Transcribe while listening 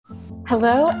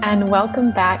Hello, and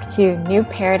welcome back to New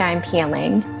Paradigm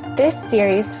Healing. This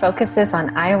series focuses on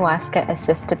ayahuasca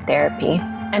assisted therapy,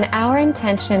 and our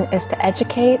intention is to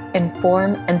educate,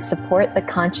 inform, and support the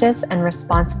conscious and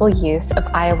responsible use of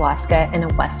ayahuasca in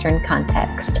a Western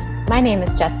context. My name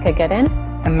is Jessica Gooden.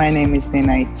 And my name is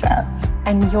Nina Itzel.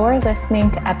 And you're listening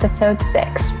to episode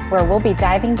 6, where we'll be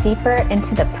diving deeper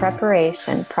into the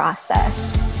preparation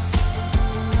process.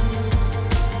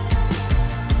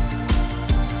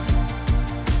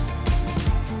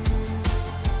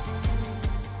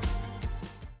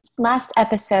 Last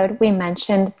episode, we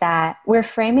mentioned that we're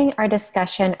framing our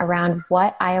discussion around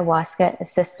what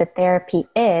ayahuasca-assisted therapy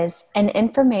is and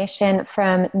information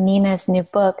from Nina's new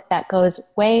book that goes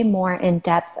way more in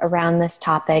depth around this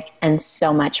topic and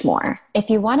so much more. If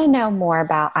you want to know more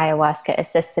about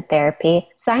ayahuasca-assisted therapy,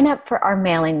 sign up for our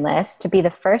mailing list to be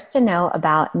the first to know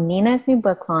about Nina's new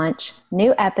book launch,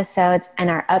 new episodes,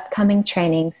 and our upcoming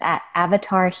trainings at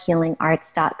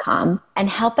avatarhealingarts.com. And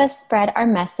help us spread our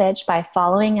message by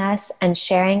following us and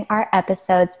sharing our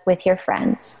episodes with your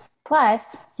friends.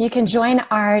 Plus, you can join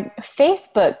our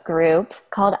Facebook group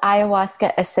called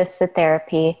Ayahuasca Assisted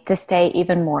Therapy to stay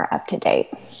even more up to date.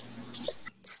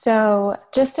 So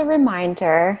just a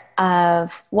reminder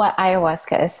of what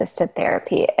ayahuasca assisted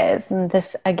therapy is. And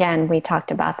this, again, we talked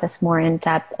about this more in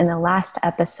depth in the last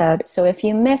episode. So if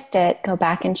you missed it, go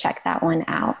back and check that one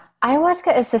out.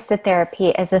 Ayahuasca assisted therapy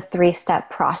is a 3-step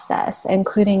process,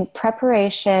 including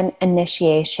preparation,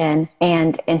 initiation,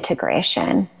 and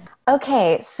integration.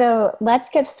 Okay, so let's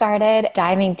get started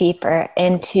diving deeper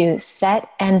into set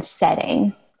and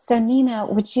setting. So Nina,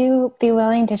 would you be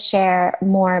willing to share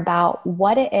more about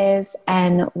what it is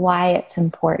and why it's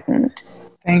important?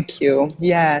 Thank you.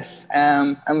 Yes,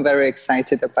 I'm very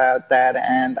excited about that.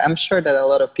 And I'm sure that a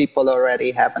lot of people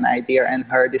already have an idea and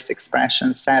heard this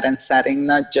expression, set and setting,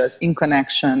 not just in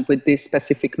connection with this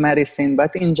specific medicine,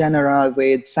 but in general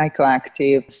with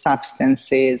psychoactive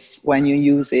substances when you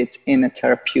use it in a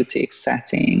therapeutic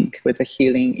setting with a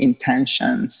healing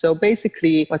intention. So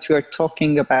basically what we're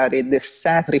talking about is the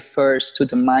set refers to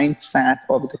the mindset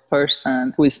of the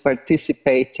person who is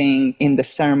participating in the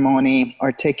ceremony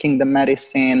or taking the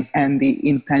medicine, and the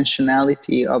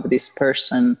intentionality of this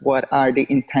person. What are the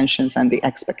intentions and the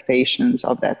expectations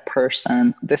of that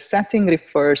person? The setting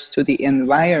refers to the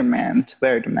environment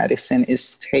where the medicine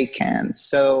is taken.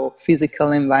 So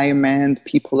physical environment,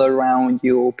 people around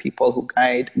you, people who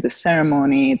guide the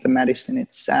ceremony, the medicine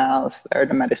itself, where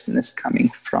the medicine is coming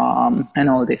from, and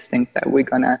all these things that we're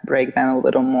going to break down a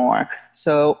little more.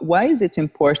 So why is it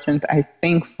important? I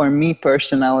think for me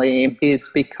personally is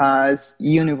because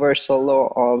universal law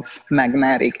of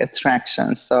magnetic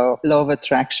attraction. So law of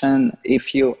attraction,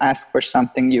 if you ask for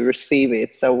something, you receive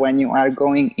it. So when you are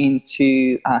going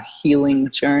into a healing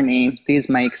journey, this is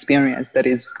my experience, that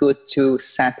is good to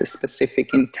set a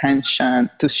specific intention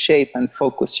to shape and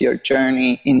focus your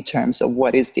journey in terms of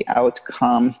what is the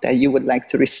outcome that you would like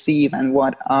to receive and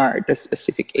what are the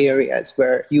specific areas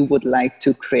where you would like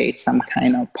to create some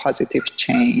kind of positive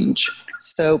change.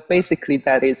 So basically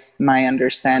that is my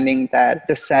understanding, that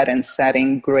the set and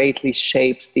setting greatly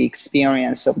shapes the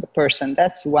experience of the person.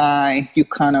 That's why you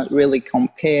cannot really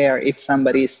compare if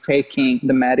somebody is taking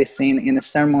the medicine in a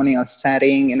ceremonial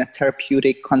setting, in a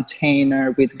therapeutic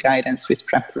container with guidance, with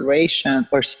preparation,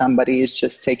 or somebody is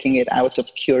just taking it out of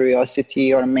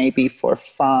curiosity or maybe for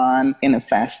fun in a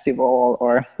festival,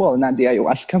 or, well, not the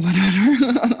ayahuasca, but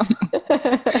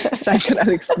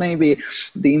psychedelics. Maybe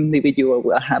the individual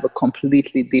will have a completely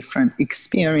different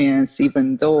experience,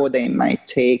 even though they might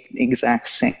take the exact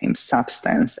same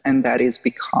substance, and that is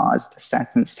because the set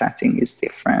and setting is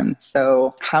different.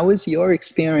 So how is your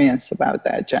experience about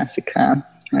that, Jessica?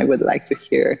 I would like to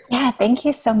hear. Yeah, thank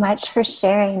you so much for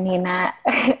sharing, Nina.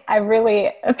 I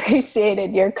really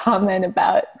appreciated your comment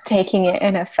about taking it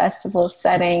in a festival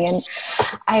setting. And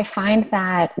I find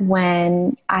that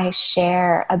when I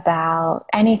share about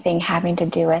anything having to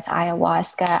do with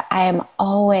ayahuasca, I am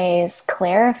always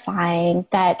clarifying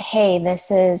that, hey,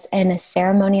 this is in a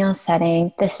ceremonial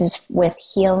setting. This is with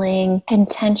healing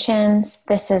intentions.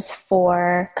 This is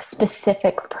for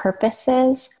specific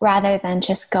purposes rather than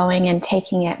just going and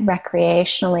taking it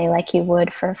recreationally like you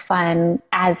would for fun,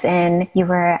 as in you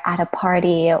were at a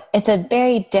party. It's a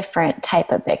very different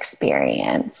type of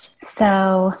experience.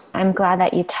 So I'm glad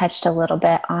that you touched a little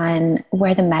bit on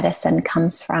where the medicine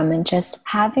comes from, and just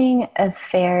having a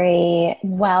very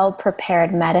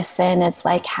well-prepared medicine is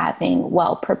like having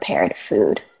well-prepared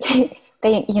food.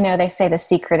 they say the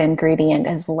secret ingredient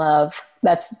is love.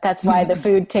 That's why the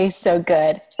food tastes so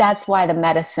good. That's why the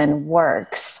medicine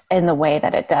works in the way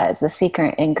that it does. The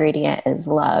secret ingredient is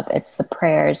love. It's the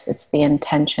prayers, it's the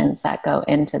intentions that go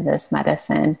into this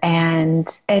medicine. And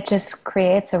it just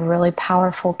creates a really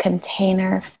powerful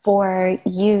container for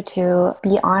you to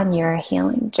be on your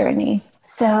healing journey.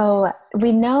 So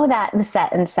we know that the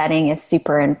set and setting is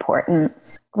super important.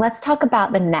 Let's talk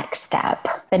about the next step,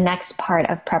 the next part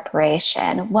of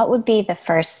preparation. What would be the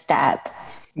first step?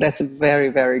 That's a very,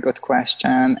 very good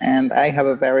question. And I have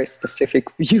a very specific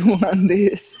view on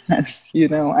this, as you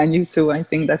know, and you too. I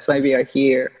think that's why we are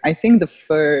here. I think the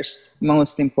first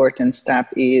most important step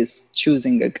is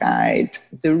choosing a guide.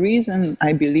 The reason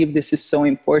I believe this is so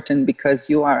important because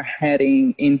you are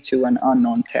heading into an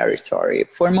unknown territory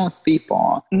for most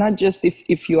people, not just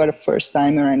if you are a first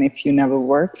timer and if you never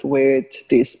worked with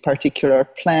this particular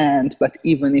plant, but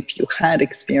even if you had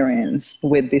experience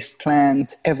with this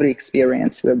plant, every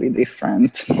experience will be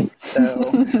different.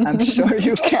 So I'm sure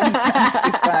you can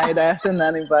testify that. And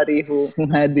anybody who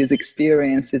had these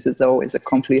experiences, it's always a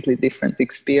completely different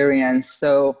experience.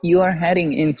 So you are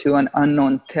heading into an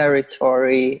unknown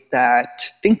territory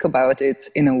that, think about it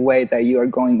in a way that you are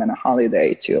going on a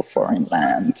holiday to a foreign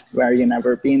land where you've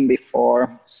never been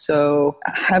before. So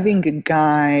having a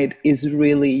guide is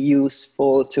really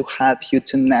useful to help you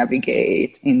to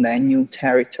navigate in that new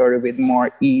territory with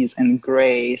more ease and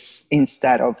grace,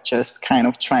 instead of just kind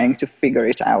of trying to figure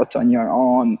it out on your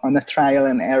own on a trial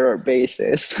and error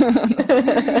basis.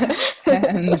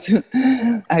 And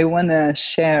I want to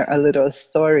share a little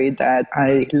story that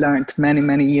I learned many,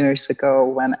 many years ago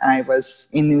when I was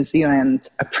in New Zealand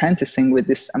apprenticing with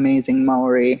this amazing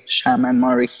Maori shaman,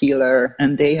 Maori healer.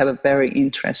 And they have a very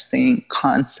interesting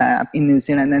concept in New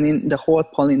Zealand and in the whole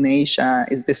Polynesia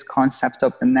is this concept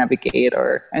of the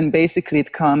navigator. And basically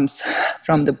it comes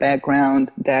from the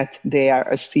background that they are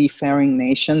a seafaring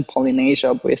nation. Polynesia,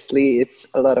 obviously, it's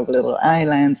a lot of little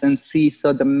islands and sea.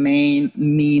 So the main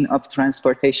mean of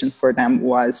transportation for them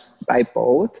was by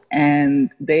boat.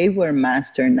 And they were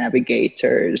master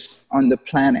navigators on the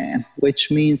planet, which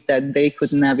means that they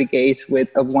could navigate with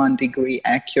a 1-degree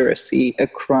accuracy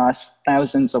across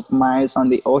thousands of miles on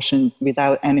the ocean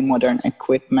without any modern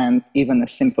equipment, even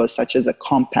as simple such as a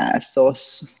compass. So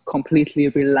completely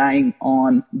relying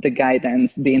on the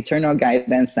guidance, the internal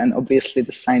guidance, and obviously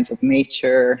the signs of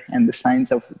nature and the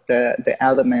signs of the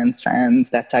elements and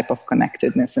that type of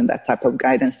connectedness and that type of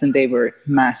guidance. And they were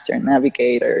master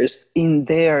navigators. In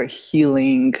their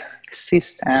healing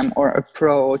system or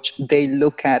approach, they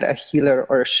look at a healer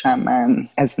or a shaman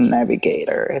as a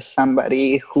navigator, as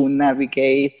somebody who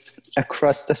navigates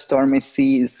across the stormy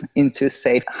seas into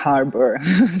safe harbor.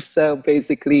 So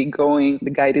basically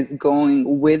the guide is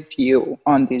going with you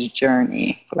on this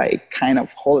journey, like kind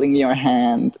of holding your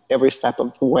hand every step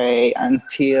of the way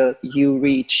until you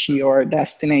reach your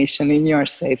destination in your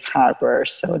safe harbor.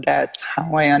 So that's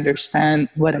how I understand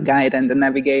what a guide and a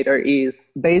navigator is.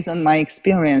 Based on my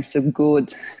experience, a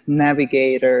good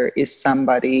navigator is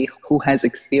somebody who has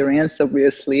experience,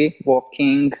 obviously,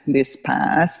 walking this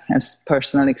path, has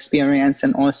personal experience,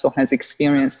 and also has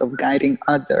experience of guiding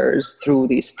others through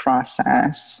this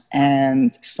process,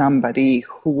 and somebody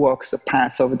who walks a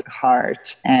path of the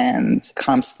heart and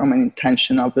comes from an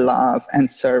intention of love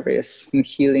and service and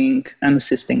healing and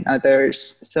assisting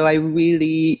others. So I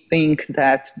really think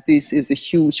that this is a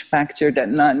huge factor that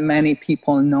not many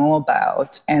people know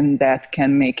about, and that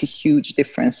can make a huge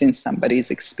difference in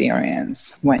somebody's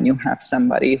experience when you have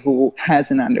somebody who has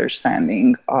an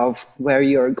understanding of where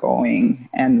you're going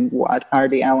and what are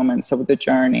the elements of the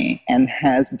journey, and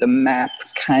has the map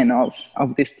kind of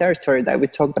this territory that we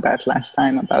talked about last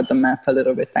time, about the map a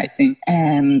little bit, I think.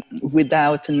 And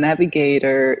without a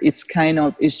navigator, it's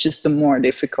just a more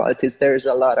difficulties. There's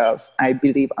a lot of, I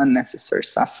believe, unnecessary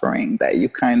suffering that you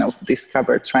kind of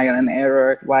discover trial and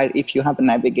error, while if you have a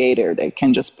navigator, they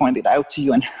can just point it out to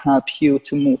you and help you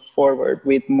to move forward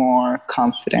with more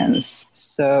confidence.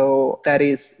 So that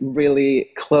is really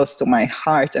close to my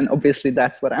heart, and obviously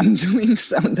that's what I'm doing.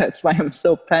 So that's why I'm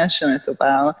so passionate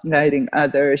about guiding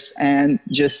others and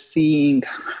just seeing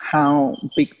how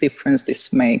big difference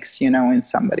this makes, in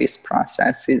somebody's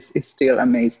process is still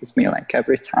amazes me, like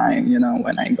every time,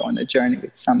 when I go on a journey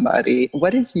with somebody.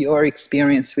 What is your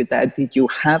experience with that? Did you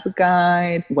have a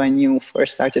guide when you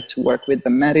first started to work with the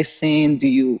medicine? Do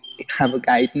you have a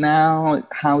guide now?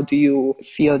 How do you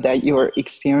feel that your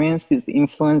experience is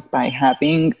influenced by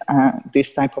having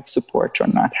this type of support or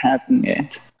not having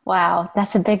it? Wow,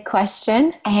 that's a big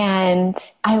question. And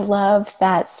I love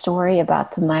that story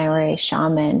about the Maori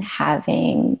shaman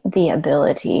having the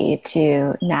ability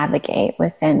to navigate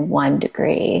within 1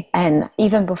 degree. And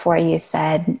even before you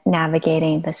said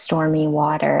navigating the stormy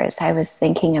waters, I was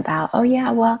thinking about, oh,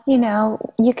 yeah, well,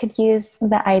 you could use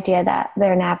the idea that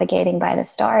they're navigating by the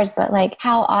stars, but like,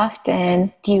 how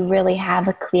often do you really have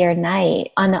a clear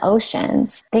night on the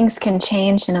oceans? Things can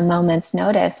change in a moment's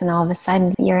notice, and all of a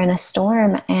sudden you're in a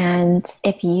storm. And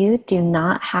if you do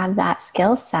not have that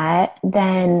skill set,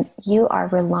 then you are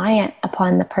reliant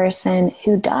upon the person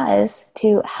who does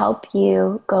to help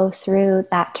you go through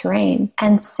that terrain.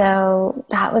 And so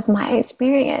that was my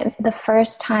experience. The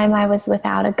first time I was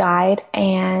without a guide,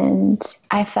 and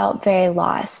I felt very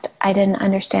lost. I didn't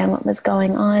understand what was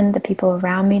going on. The people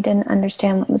around me didn't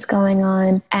understand what was going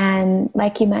on. And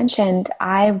like you mentioned,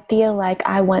 I feel like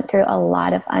I went through a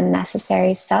lot of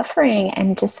unnecessary suffering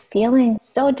and just feeling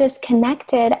so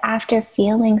disconnected after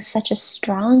feeling such a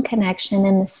strong connection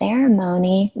in the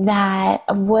ceremony that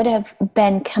would have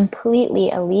been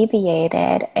completely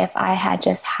alleviated if I had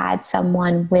just had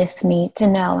someone with me to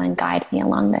know and guide me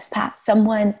along this path,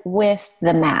 someone with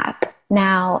the map.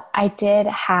 Now, I did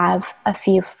have a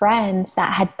few friends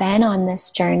that had been on this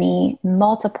journey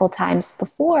multiple times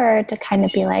before to kind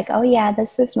of be like, oh yeah,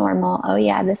 this is normal. Oh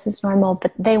yeah, this is normal.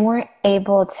 But they weren't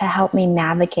able to help me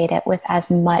navigate it with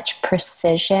as much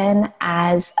precision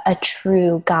as a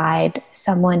true guide,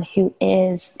 someone who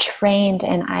is trained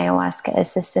in ayahuasca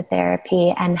assisted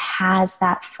therapy and has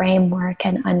that framework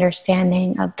and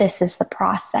understanding of this is the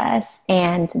process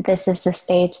and this is the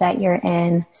stage that you're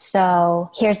in.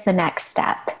 So here's the next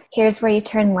step. Here's where you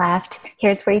turn left.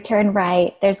 Here's where you turn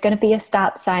right. There's going to be a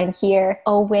stop sign here.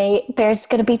 Oh, wait, there's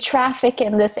going to be traffic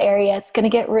in this area. It's going to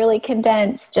get really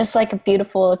condensed, just like a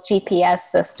beautiful GPS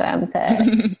system.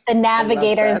 The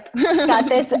navigators got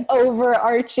this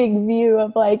overarching view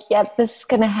of like, yep, this is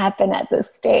going to happen at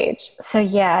this stage. So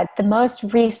yeah, the most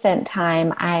recent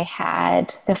time I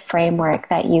had the framework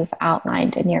that you've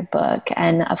outlined in your book.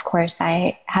 And of course,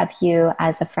 I have you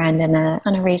as a friend and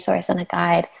a resource and a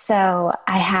guide. So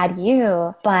I had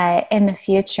you, but in the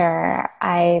future,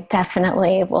 I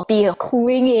definitely will be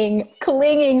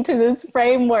clinging to this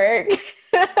framework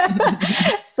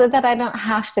so that I don't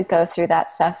have to go through that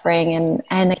suffering.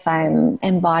 And as I'm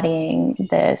embodying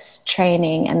this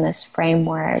training and this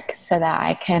framework so that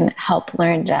I can help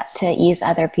learn to ease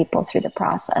other people through the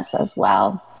process as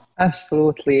well.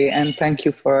 Absolutely. And thank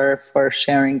you for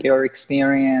sharing your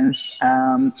experience,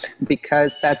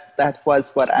 because that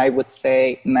was what I would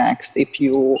say next. If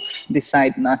you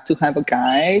decide not to have a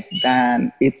guide,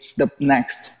 then it's the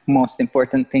next most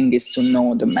important thing is to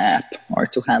know the map or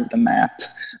to have the map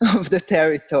of the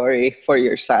territory for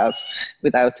yourself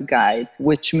without a guide,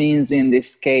 which means in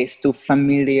this case to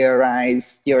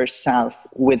familiarize yourself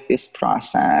with this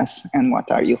process and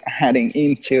what are you heading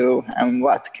into and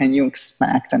what can you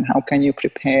expect and how can you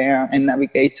prepare and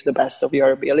navigate to the best of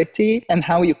your ability. And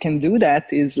how you can do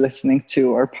that is listening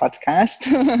to our podcast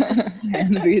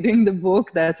and reading the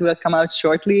book that will come out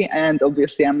shortly. And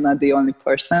obviously I'm not the only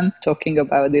person talking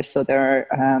about this, so there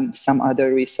are some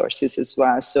other resources as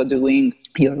well. So doing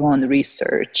your own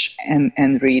research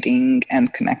and reading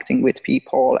and connecting with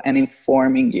people and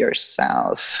informing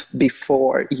yourself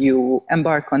before you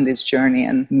embark on this journey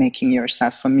and making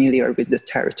yourself familiar with the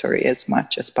territory as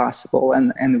much as possible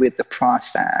and with the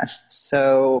process.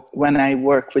 So when I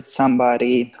work with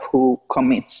somebody who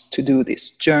commits to do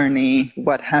this journey,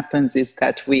 what happens is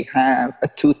that we have a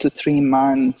 2 to 3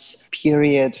 months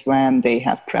period when they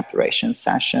have preparation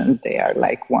sessions. They are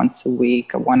like once a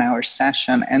week, a 1-hour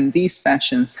session. And these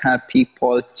sessions help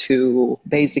people to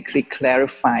basically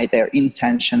clarify their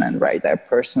intention and write their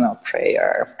personal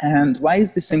prayer. And why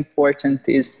is this important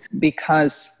is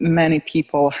because many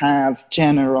people have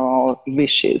general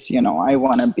wishes. I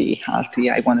want to be healthy.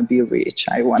 I want to be rich.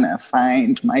 I want to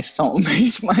find my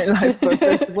soulmate, my life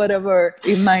purpose, whatever.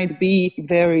 It might be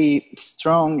very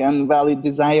strong and valid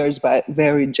desires, but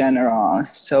very general.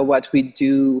 So what we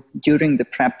do during the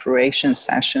preparation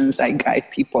sessions, I guide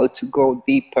people to go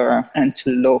deeper and to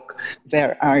look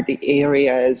where are the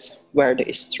areas where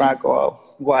they struggle.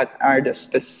 What are the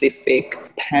specific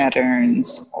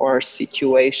patterns or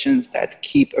situations that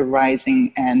keep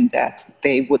arising and that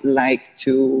they would like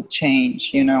to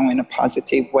change, in a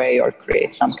positive way or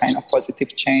create some kind of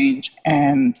positive change?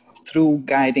 And through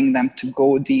guiding them to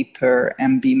go deeper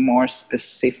and be more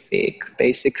specific,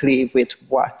 basically with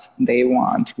what they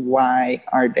want, why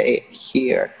are they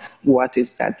here, what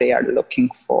is that they are looking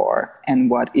for, and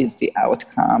what is the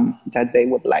outcome that they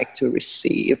would like to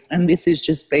receive. And this is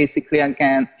just basically,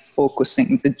 again,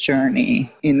 focusing the journey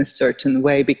journey in a certain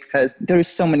way, because there is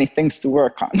so many things to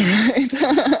work on, right?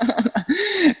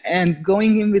 And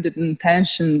going in with an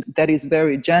intention that is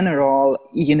very general,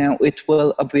 it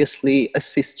will obviously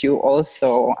assist you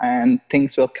also, and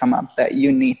things will come up that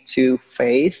you need to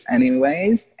face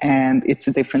anyways. And it's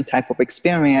a different type of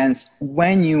experience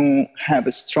when you have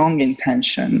a strong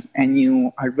intention and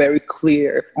you are very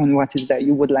clear on what is that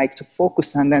you would like to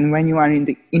focus on. Then when you are in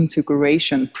the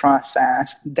integration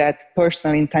process, that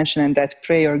personal intention and that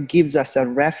prayer gives us a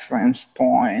reference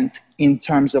point in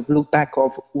terms of look back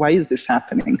of why is this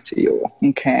happening to you,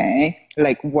 okay?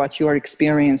 Like what you're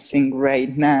experiencing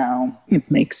right now, it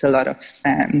makes a lot of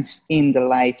sense in the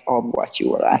light of what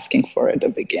you were asking for at the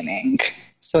beginning.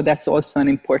 So that's also an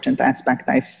important aspect,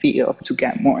 I feel, to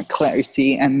get more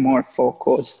clarity and more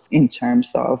focus in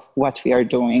terms of what we are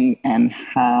doing and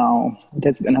how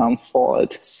that's going to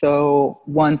unfold. So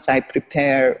once I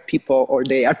prepare people, or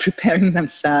they are preparing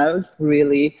themselves,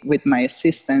 really, with my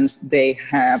assistance, they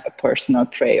have a personal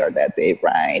prayer that they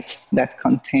write that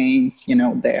contains,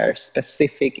 their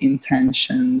specific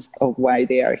intentions of why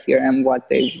they are here and what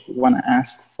they want to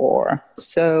ask for.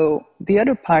 So the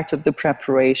other part of the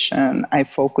preparation, I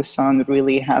focus on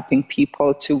really helping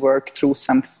people to work through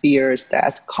some fears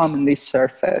that commonly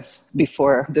surface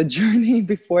before the journey,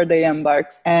 before they embark.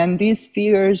 And these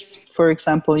fears, for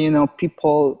example,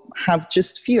 people have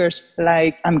just fears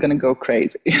like, I'm going to go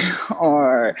crazy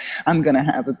or I'm going to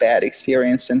have a bad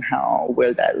experience and how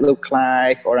will that look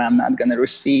like, or I'm not going to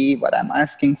receive what I'm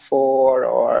asking for,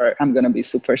 or I'm going to be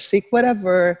super sick,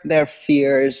 whatever their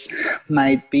fears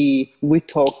might be. We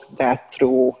talk that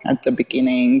through at the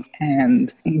beginning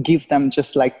and give them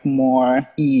just like more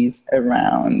ease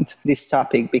around this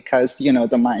topic, because,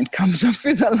 the mind comes up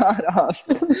with a lot of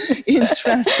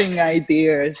interesting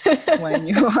ideas when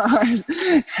you are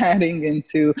heading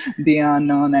into the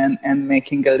unknown and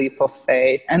making a leap of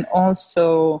faith. And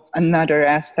also another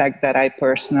aspect that I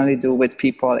personally do with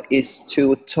people is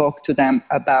to talk to them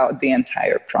about the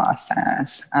entire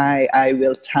process. I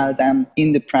will tell them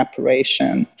in the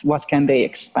preparation what can they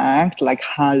expect, like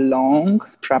how long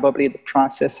probably the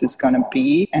process is going to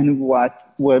be and what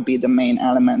will be the main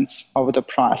elements of the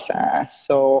process.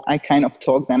 So I kind of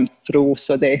talk them through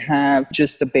so they have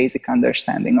just a basic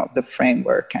understanding of the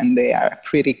framework and they are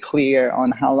pretty clear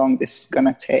on how long this is going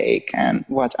to take and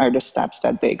what are the steps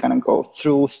that they're going to go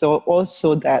through. So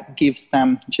also that gives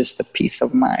them just a peace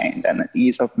of mind and an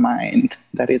ease of mind.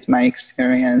 That is my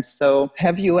experience. So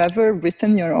have you ever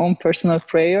written your own personal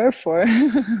prayer for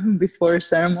before a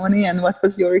ceremony, and what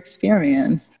was your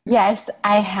experience? Yes,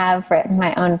 I have written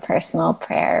my own personal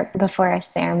prayer before a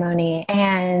ceremony,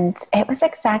 and it was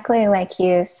exactly like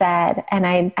you said. And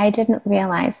I didn't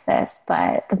realize this,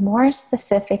 but the more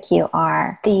specific you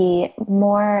are, the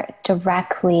more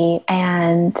directly,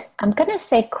 and I'm going to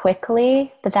say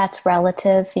quickly, but that's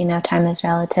relative, time is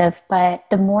relative, but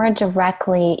the more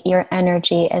directly your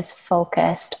energy is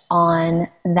focused on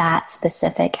that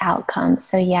specific outcome.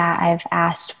 So yeah, I've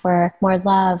asked for more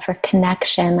love, for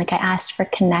connection. Like I asked for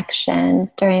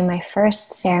connection during my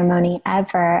first ceremony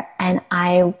ever, and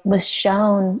I was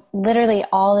shown literally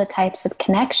all the types of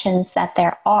connections that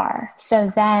there are.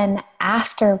 So then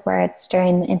afterwards,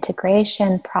 during the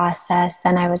integration process,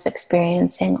 then I was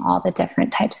experiencing all the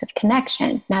different types of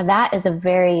connection. Now that is a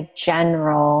very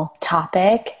general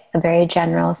topic, a very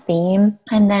general theme.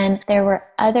 And then there were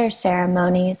other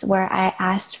ceremonies where I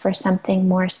asked for something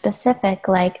more specific,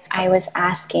 like I was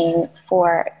asking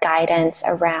for guidance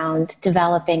around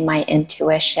developing my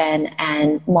intuition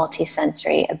and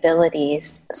multisensory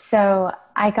abilities. So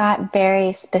I got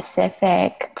very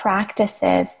specific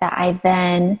practices that I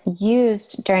then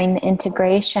used during the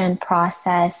integration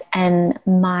process, and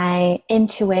my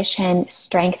intuition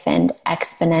strengthened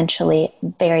exponentially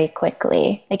very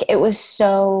quickly. Like it was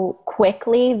so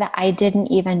quickly that I didn't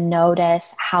even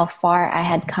notice how far I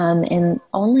had come in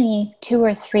only 2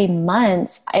 or 3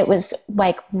 months. It was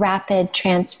like rapid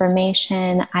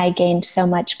transformation. I gained so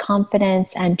much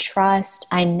confidence and trust.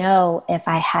 I know if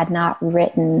I had not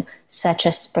written such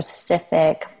a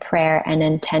specific prayer and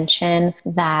intention,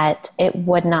 that it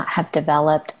would not have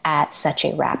developed at such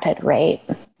a rapid rate.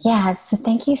 Yeah, so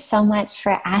thank you so much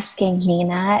for asking,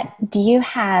 Nina. Do you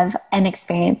have an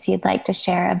experience you'd like to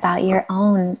share about your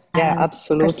own? Yeah,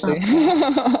 absolutely.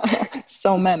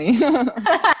 so many.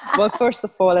 Well, first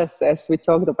of all, as we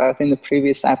talked about in the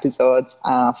previous episodes,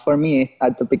 for me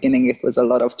at the beginning, it was a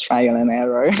lot of trial and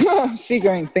error,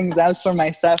 figuring things out for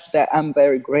myself. That I'm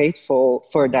very grateful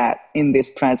for that in this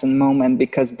present moment,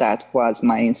 because that was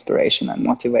my inspiration and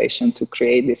motivation to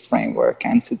create this framework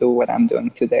and to do what I'm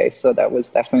doing today. So that was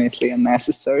definitely a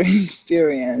necessary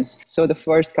experience. So the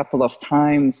first couple of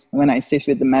times when I sit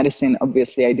with the medicine,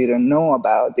 obviously I didn't know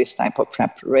about this type of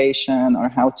preparation or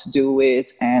how to do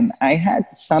it. And I had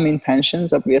some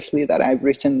intentions, obviously, that I've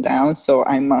written down. So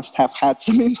I must have had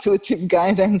some intuitive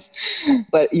guidance,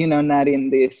 but, not in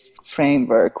this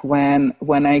framework.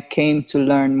 When I came to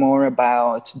learn more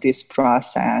about this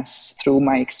process through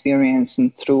my experience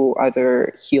and through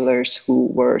other healers who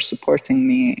were supporting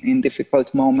me in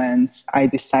difficult moments, I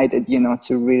decided,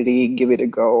 to really give it a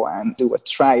go and do a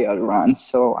trial run.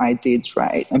 So I did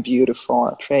write a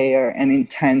beautiful prayer and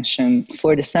intention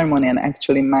for the ceremony. And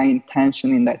actually my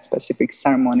intention in that specific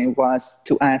ceremony was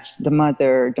to ask the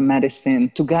mother, the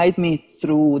medicine, to guide me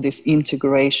through this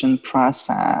integration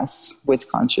process with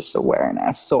conscious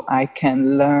awareness, so I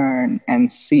can learn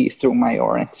and see through my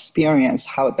own experience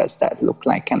how does that look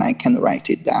like, and I can write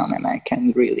it down and I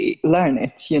can really learn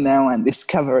it, and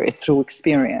discover it through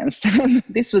experience.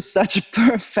 This was such a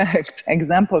perfect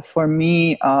example for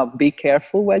me of be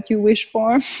careful what you wish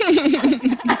for.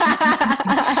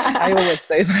 I always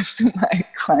say that to my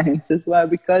clients as well,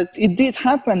 because it did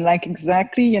happen like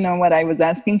exactly, what I was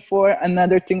asking for.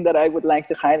 Another thing that I would like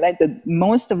to highlight, that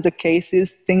most of the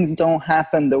cases, things don't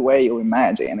happen the way you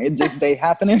imagine. They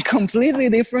happen in a completely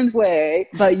different way,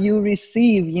 but you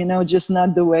receive, just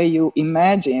not the way you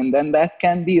imagined. And that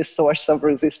can be a source of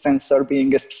resistance or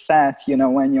being upset,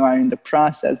 when you are in the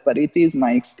process. But it is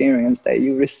my experience that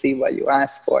you receive what you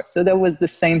ask for. So that was the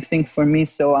same thing for me.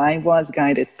 So I was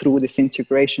guided through this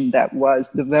integration. That was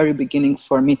the very beginning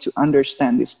for me to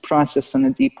understand this process on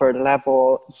a deeper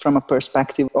level, from a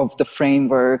perspective of the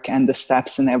framework and the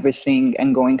steps and everything,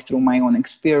 and going through my own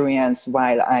experience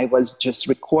while I was just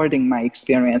recording my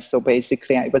experience. So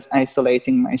basically I was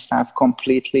isolating myself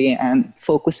completely and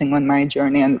focusing on my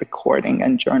journey and recording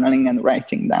and journaling and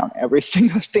writing down every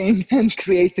single thing and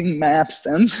creating maps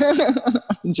and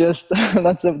just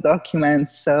lots of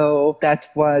documents. So that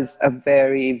was a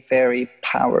very, very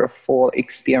powerful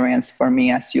experience for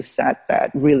me, as you said,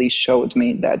 that really showed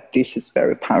me that this is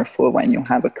very powerful when you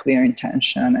have a clear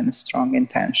intention and a strong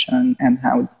intention, and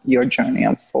how your journey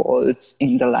unfolds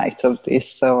in the light of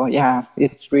this. So yeah,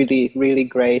 it's really, really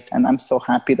great. And I'm so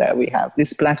happy that we have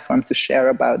this platform to share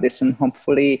about this and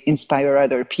hopefully inspire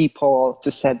other people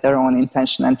to set their own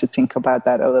intention and to think about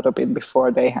that a little bit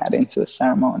before they head into a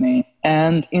ceremony.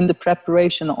 And in the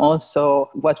preparation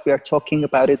also, what we are talking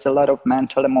about is a lot of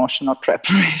mental, emotional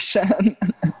preparation.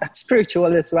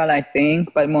 Spiritual as well, I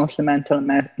think, but mostly mental,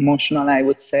 emotional, I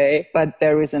would say. But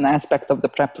there is an aspect of the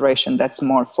preparation that's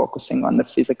more focusing on the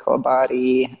physical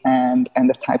body and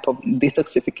the type of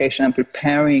detoxification and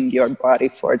preparing your body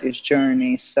for this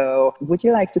journey. So would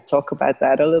you like to talk about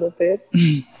that a little bit?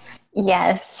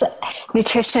 Yes,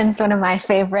 nutrition's one of my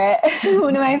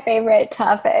favorite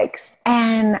topics.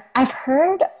 And I've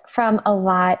heard from a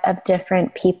lot of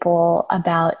different people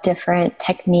about different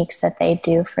techniques that they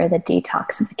do for the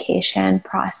detoxification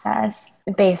process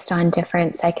based on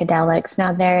different psychedelics.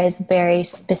 Now, there is very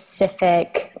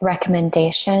specific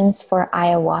recommendations for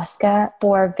ayahuasca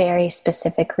for very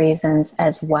specific reasons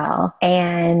as well.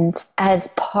 And as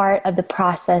part of the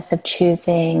process of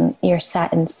choosing your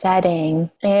set and setting,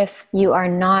 if you are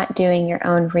not doing your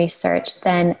own research,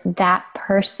 then that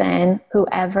person,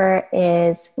 whoever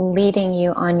is leading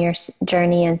you on your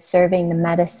journey and serving the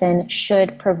medicine,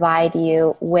 should provide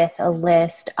you with a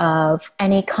list of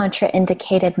any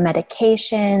contraindicated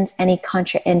medications, any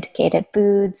contraindicated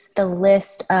foods, the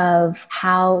list of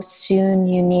how soon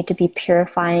you need to be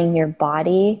purifying your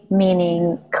body,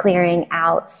 meaning clearing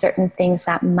out certain things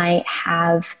that might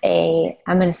have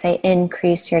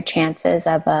increase your chances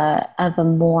of a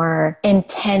more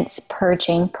intense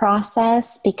purging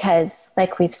process, because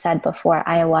like we've said before,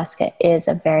 ayahuasca is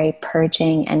a very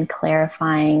purging and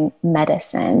clarifying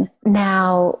medicine.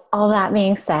 Now, all that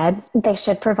being said, they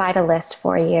should provide a list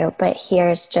for you, but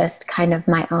here's just kind of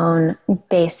my own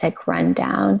basic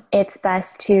rundown. It's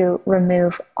best to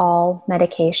remove all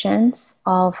medications,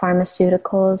 all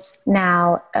pharmaceuticals.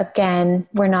 Now, again,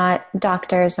 we're not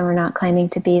doctors and we're not claiming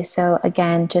to be, so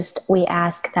again, we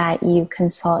ask that you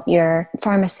consult your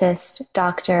pharmacist,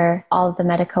 doctor, all of the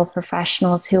medical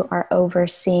professionals who are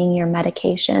overseeing your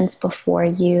medications before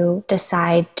you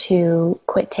decide to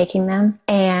quit taking them.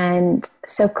 And And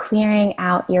so clearing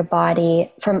out your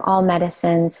body from all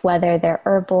medicines, whether they're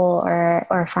herbal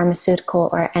or pharmaceutical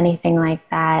or anything like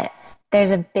that.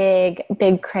 There's a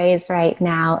big craze right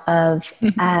now of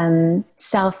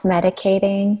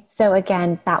self-medicating. So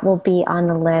again, that will be on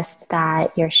the list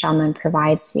that your shaman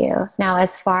provides you. Now,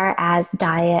 as far as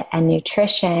diet and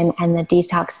nutrition and the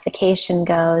detoxification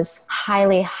goes,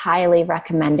 highly, highly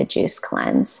recommend a juice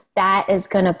cleanse. That is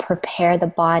going to prepare the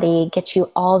body, get you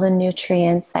all the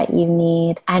nutrients that you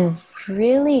need, and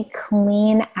really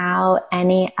clean out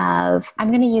any of, I'm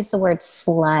going to use the word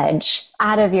sludge,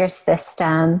 out of your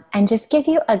system and just give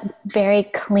you a very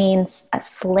clean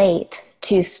slate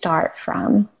to start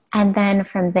from. And then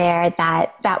from there,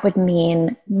 that would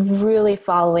mean really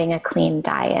following a clean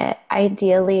diet.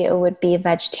 Ideally, it would be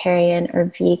vegetarian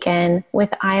or vegan.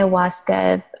 With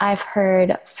ayahuasca, I've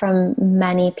heard from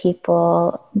many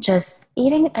people just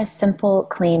eating a simple,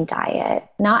 clean diet,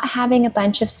 not having a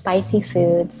bunch of spicy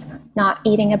foods, not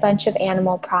eating a bunch of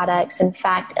animal products. In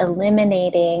fact,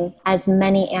 eliminating as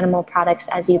many animal products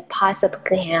as you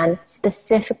possibly can,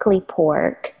 specifically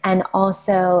pork, and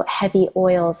also heavy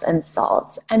oils and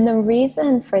salts. And the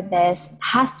reason for this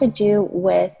has to do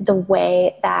with the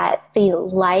way that the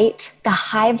light, the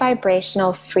high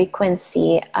vibrational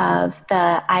frequency of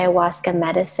the ayahuasca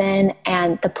medicine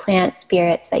and the plant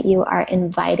spirits that you are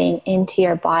inviting into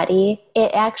your body,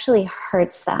 it actually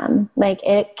hurts them. Like,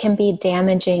 it can be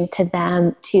damaging to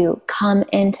them to come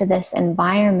into this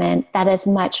environment that is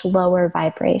much lower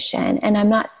vibration. And I'm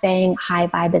not saying high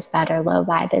vibe is better, low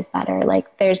vibe is better,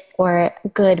 like there's, or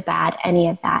good, bad, any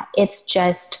of that. It's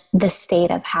just the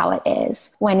state of how it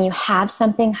is. When you have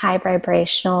something high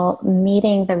vibrational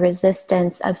meeting the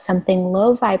resistance of something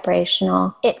low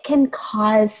vibrational, it can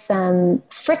cause some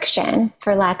friction,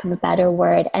 for lack of a better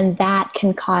word, and that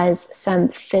can cause some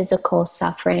physical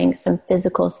suffering, some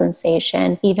physical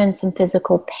sensation, even some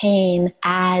physical pain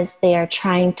as they are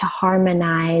trying to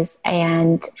harmonize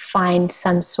and find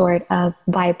some sort of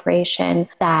vibration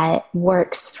that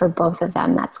works for both of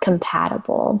them, that's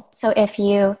compatible. So if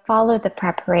you follow the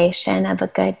preparation of a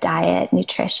good diet,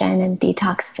 nutrition, and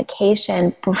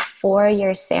detoxification before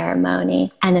your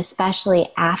ceremony, and especially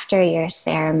after your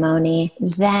ceremony,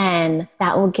 then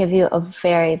that will give you a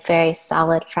very, very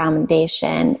solid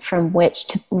foundation from which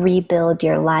to rebuild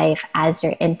your life as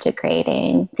you're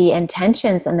integrating the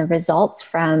intentions and the results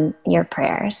from your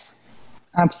prayers.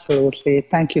 Absolutely.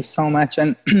 Thank you so much.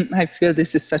 And I feel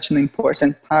this is such an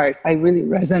important part. I really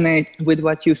resonate with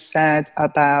what you said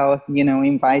about,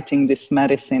 inviting this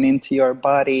medicine into your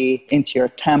body, into your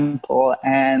temple.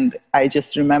 And I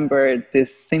just remember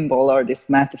this symbol or this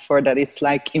metaphor that it's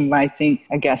like inviting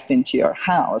a guest into your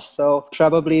house. So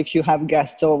probably if you have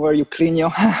guests over, you clean your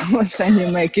house and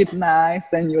you make it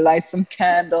nice and you light some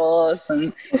candles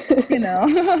and,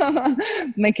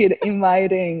 make it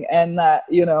inviting and,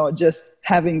 just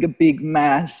having a big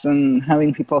mass and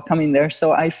having people come in there.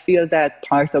 So I feel that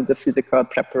part of the physical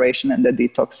preparation and the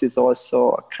detox is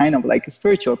also kind of like a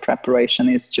spiritual preparation.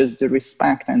 It's just the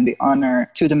respect and the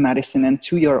honor to the medicine and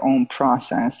to your own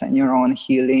process and your own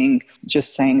healing.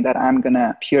 Just saying that I'm going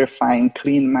to purify and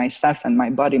clean myself and my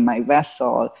body, my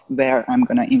vessel, where I'm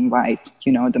going to invite,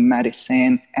 the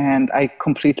medicine. And I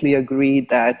completely agree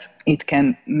that it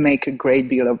can make a great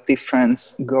deal of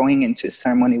difference going into a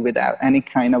ceremony without any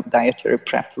kind of dietary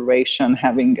preparation,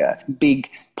 having a big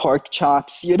pork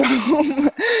chops,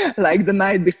 like the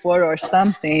night before or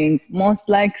something. Most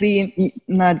likely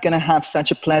not going to have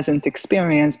such a pleasant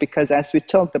experience because, as we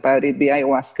talked about it, the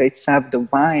ayahuasca itself, the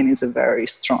wine, is a very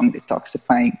strong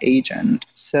detoxifying agent.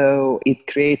 So it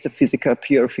creates a physical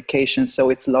purification. So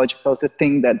it's logical to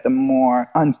think that the more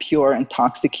unpure and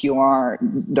toxic you are,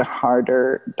 the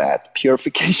harder that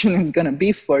purification is going to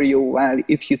be for you. While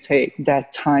if you take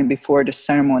that time before the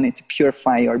ceremony to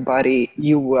purify your body,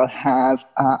 you will have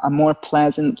a more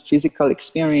pleasant physical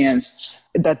experience.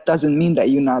 That doesn't mean that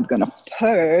you're not going to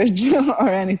purge or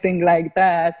anything like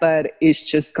that, but it's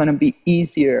just going to be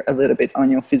easier a little bit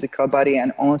on your physical body,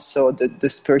 and also the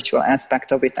spiritual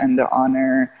aspect of it and the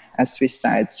honor, as we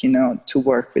said, to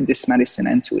work with this medicine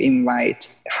and to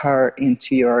invite her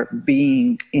into your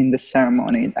being in the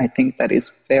ceremony. I think that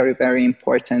is very, very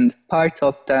important. Part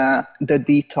of the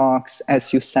detox,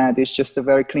 as you said, is just a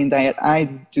very clean diet. I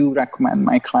do recommend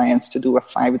my clients to do a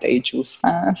 5-day juice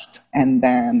fast. And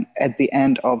then at the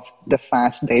end of the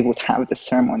fast, they would have the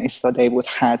ceremony. So they would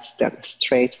head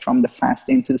straight from the fast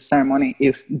into the ceremony.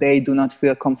 If they do not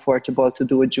feel comfortable to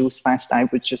do a juice fast, I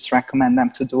would just recommend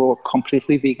them to do a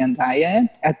completely vegan diet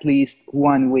at least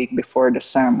 1 week before the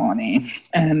ceremony.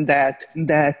 And that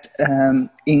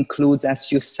includes,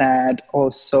 as you said,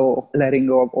 also letting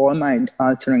go of all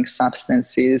mind-altering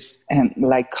substances, and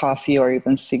like coffee or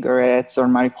even cigarettes or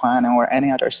marijuana or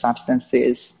any other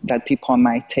substances that people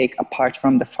might take apart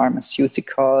from the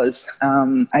pharmaceuticals.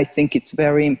 I think it's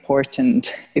very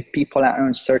important, if people are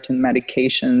on certain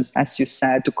medications, as you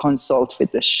said, to consult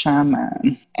with the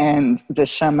shaman. And the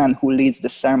shaman who leads the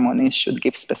ceremony should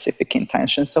give specific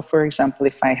intention. So, for example,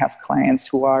 if I have clients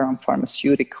who are on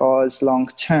pharmaceuticals long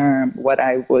term, what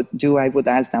I would do, I would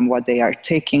ask them what they are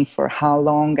taking, for how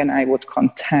long, and I would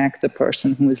contact the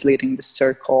person who is leading the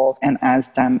circle and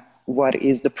ask them what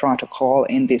is the protocol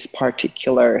in this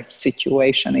particular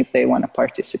situation if they want to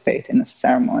participate in a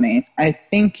ceremony. I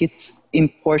think it's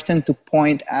important to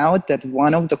point out that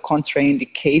one of the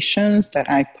contraindications that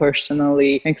I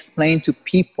personally explain to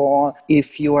people,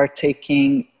 if you are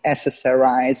taking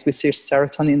SSRIs, which is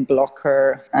serotonin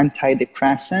blocker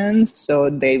antidepressants, so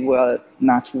they will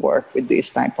not work with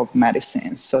these type of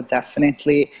medicines. So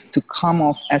definitely, to come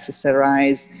off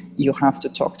SSRIs, you have to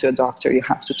talk to a doctor, you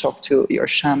have to talk to your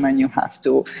shaman, you have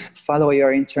to follow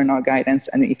your internal guidance.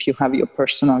 And if you have your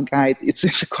personal guide, it's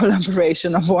a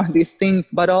collaboration of all these things.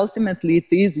 But ultimately,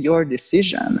 it is your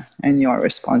decision and your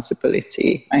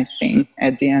responsibility, I think,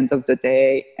 at the end of the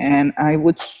day. And I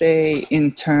would say,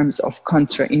 in terms of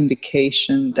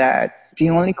contraindication, that the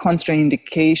only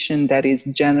contraindication that is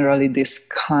generally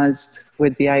discussed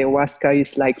with the ayahuasca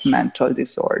is like mental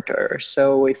disorder.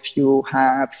 So if you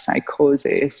have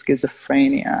psychosis,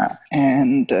 schizophrenia,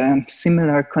 and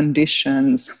similar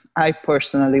conditions, I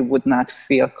personally would not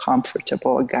feel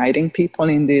comfortable guiding people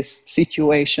in this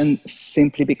situation,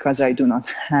 simply because I do not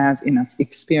have enough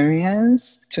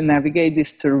experience to navigate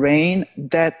this terrain.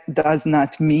 That does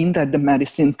not mean that the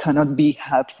medicine cannot be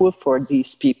helpful for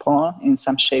these people in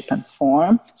some shape and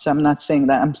form. So I'm not saying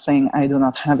that. I'm saying I do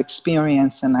not have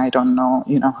experience and I don't know,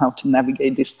 how to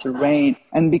navigate this terrain.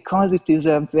 And because it is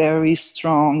a very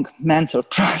strong mental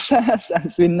process,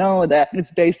 as we know, that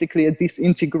it's basically a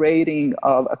disintegrating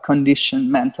of a conditioned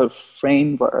mental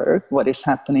framework. What is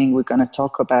happening, we're going to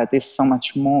talk about this so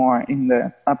much more in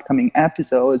the upcoming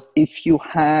episodes. If you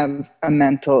have a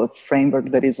mental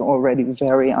framework that is already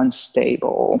very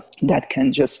unstable, that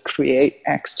can just create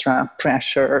extra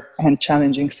pressure and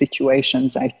challenging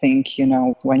situations, I think,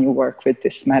 when you work with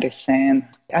this medicine.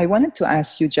 I wanted to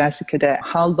ask you, Jessica, that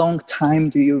how long time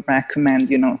do you recommend,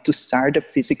 to start a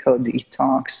physical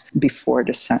detox before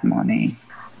the ceremony?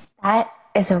 That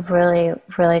is a really,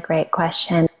 really great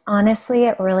question. Honestly,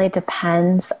 it really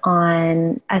depends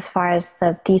on, as far as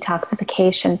the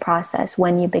detoxification process,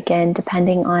 when you begin,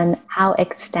 depending on how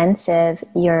extensive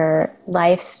your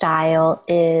lifestyle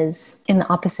is in the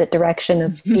opposite direction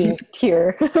of being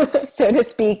pure, so to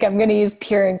speak. I'm going to use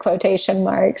pure in quotation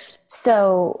marks.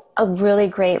 So a really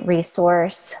great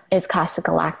resource is Casa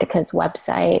Galactica's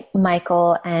website.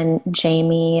 Michael and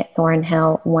Jamie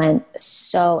Thornhill went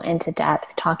so into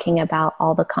depth talking about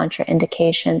all the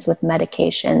contraindications with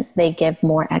medications. They give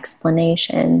more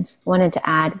explanations. I wanted to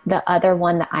add, the other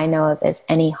one that I know of is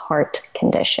any heart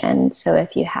condition. So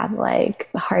if you have like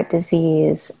heart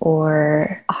disease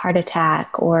or a heart attack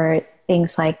or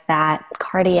things like that,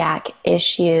 cardiac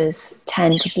issues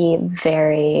tend to be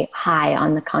very high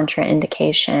on the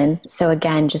contraindication. So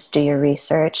again, just do your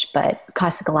research. But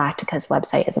Casa Galactica's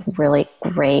website is a really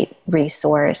great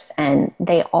resource. And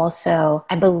they also,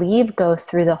 I believe, go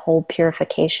through the whole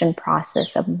purification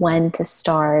process of when to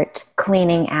start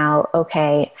cleaning out.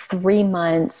 Okay, 3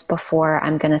 months before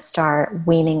I'm going to start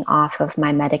weaning off of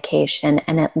my medication,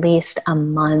 and at least a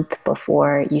month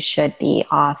before you should be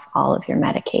off all of your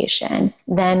medication.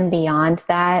 Then beyond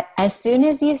that, as soon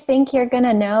as you think you're going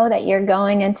to know that you're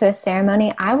going into a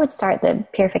ceremony, I would start the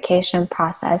purification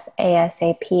process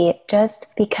ASAP, just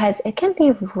because it can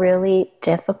be really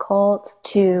difficult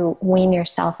to wean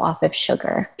yourself off of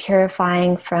sugar.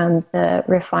 Purifying from the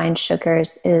refined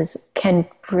sugars can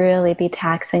really be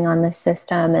taxing on the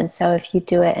system. And so if you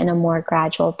do it in a more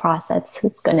gradual process,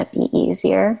 it's going to be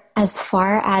easier. As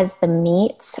far as the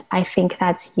meats, I think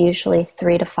that's usually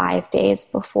 3 to 5 days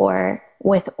before.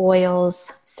 With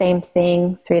oils, same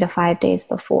thing, 3 to 5 days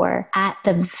before. At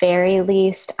the very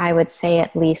least, I would say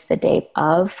at least the day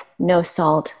of. No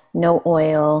salt, no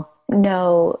oil,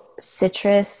 no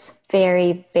citrus,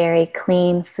 very, very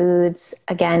clean foods.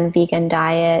 Again, vegan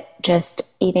diet,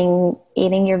 just eating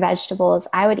your vegetables.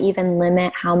 I would even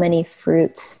limit how many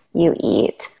fruits you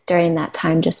eat during that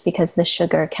time, just because the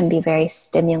sugar can be very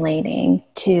stimulating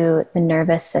to the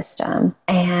nervous system.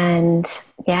 And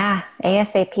yeah,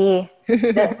 ASAP.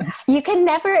 You can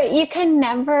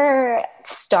never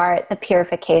start the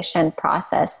purification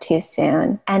process too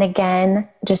soon. And again,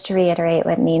 just to reiterate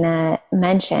what Nina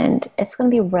mentioned, it's going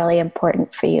to be really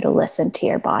important for you to listen to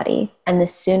your body. And the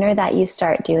sooner that you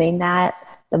start doing that,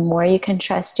 the more you can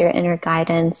trust your inner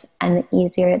guidance, and the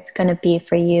easier it's going to be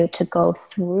for you to go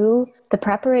through the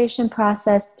preparation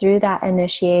process, through that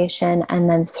initiation, and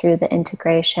then through the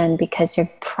integration, because you're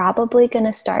probably going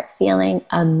to start feeling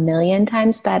 1,000,000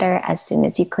 times better as soon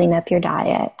as you clean up your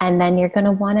diet. And then you're going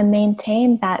to want to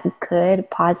maintain that good,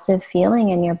 positive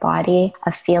feeling in your body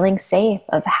of feeling safe,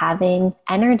 of having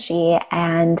energy,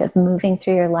 and of moving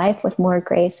through your life with more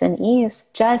grace and ease,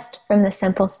 just from the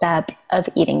simple step of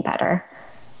eating better.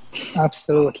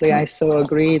 Absolutely. I so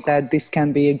agree that this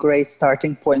can be a great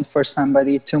starting point for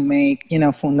somebody to make,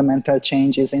 fundamental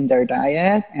changes in their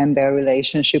diet and their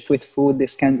relationship with food.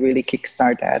 This can really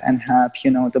kickstart that and help,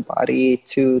 the body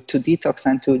to detox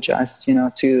and to adjust,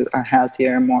 to a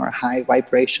healthier, more high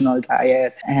vibrational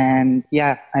diet. And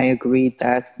yeah, I agree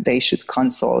that they should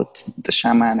consult the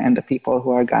shaman and the people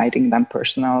who are guiding them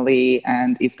personally.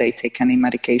 And if they take any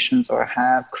medications or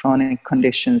have chronic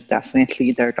conditions,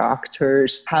 definitely their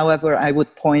doctors. However, I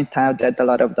would point out that a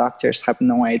lot of doctors have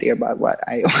no idea about what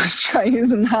ayahuasca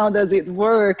is and how does it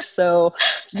work. So,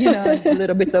 a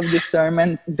little bit of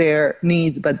discernment there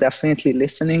needs, but definitely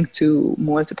listening to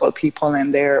multiple people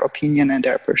and their opinion and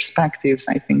their perspectives,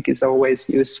 I think is always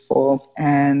useful.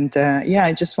 And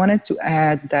I just wanted to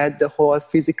add that the whole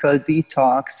physical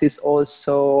detox is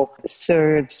also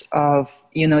serves of,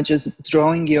 just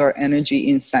drawing your energy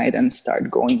inside and start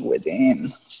going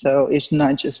within. So it's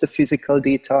not just the physical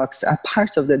detox. A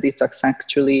part of the detox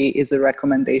actually is a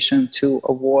recommendation to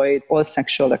avoid all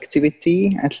sexual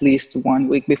activity at least 1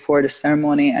 week before the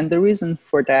ceremony. And the reason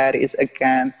for that is,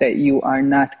 again, that you are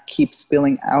not keep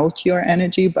spilling out your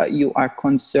energy, but you are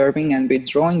conserving and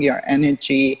withdrawing your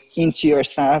energy into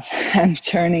yourself and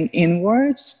turning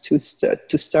inwards to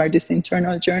start this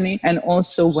internal journey. And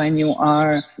also when you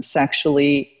are sexually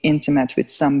intimate with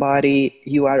somebody,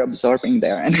 you are absorbing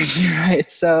their energy, right?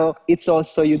 So it's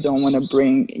also, you don't want to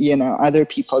bring, other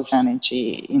people's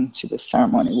energy into the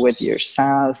ceremony with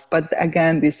yourself. But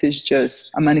again, this is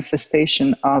just a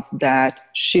manifestation of that,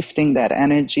 shifting that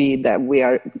energy that we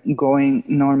are going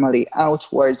normally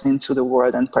outwards into the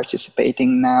world and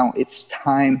participating. Now it's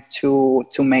time to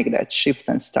make that shift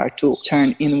and start to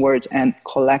turn inward and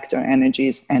collect our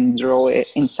energies and draw it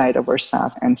inside of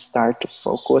ourselves and start to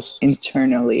focus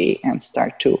internally and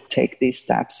start to take these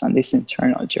steps on this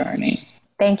internal journey.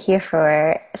 Thank you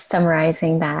for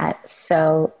summarizing that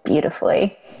so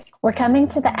beautifully. We're coming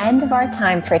to the end of our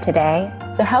time for today,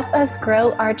 so help us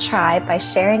grow our tribe by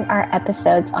sharing our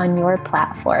episodes on your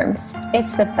platforms.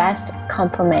 It's the best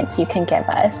compliment you can give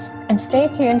us. And stay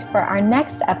tuned for our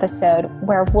next episode,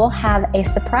 where we'll have a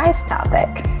surprise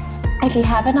topic. If you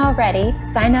haven't already,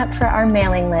 sign up for our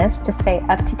mailing list to stay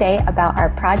up to date about our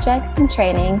projects and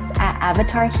trainings at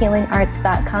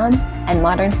avatarhealingarts.com and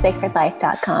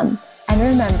modernsacredlife.com. And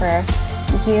remember,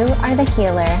 you are the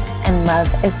healer and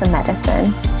love is the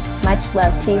medicine. Much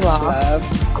love to you all.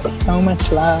 So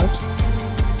much love.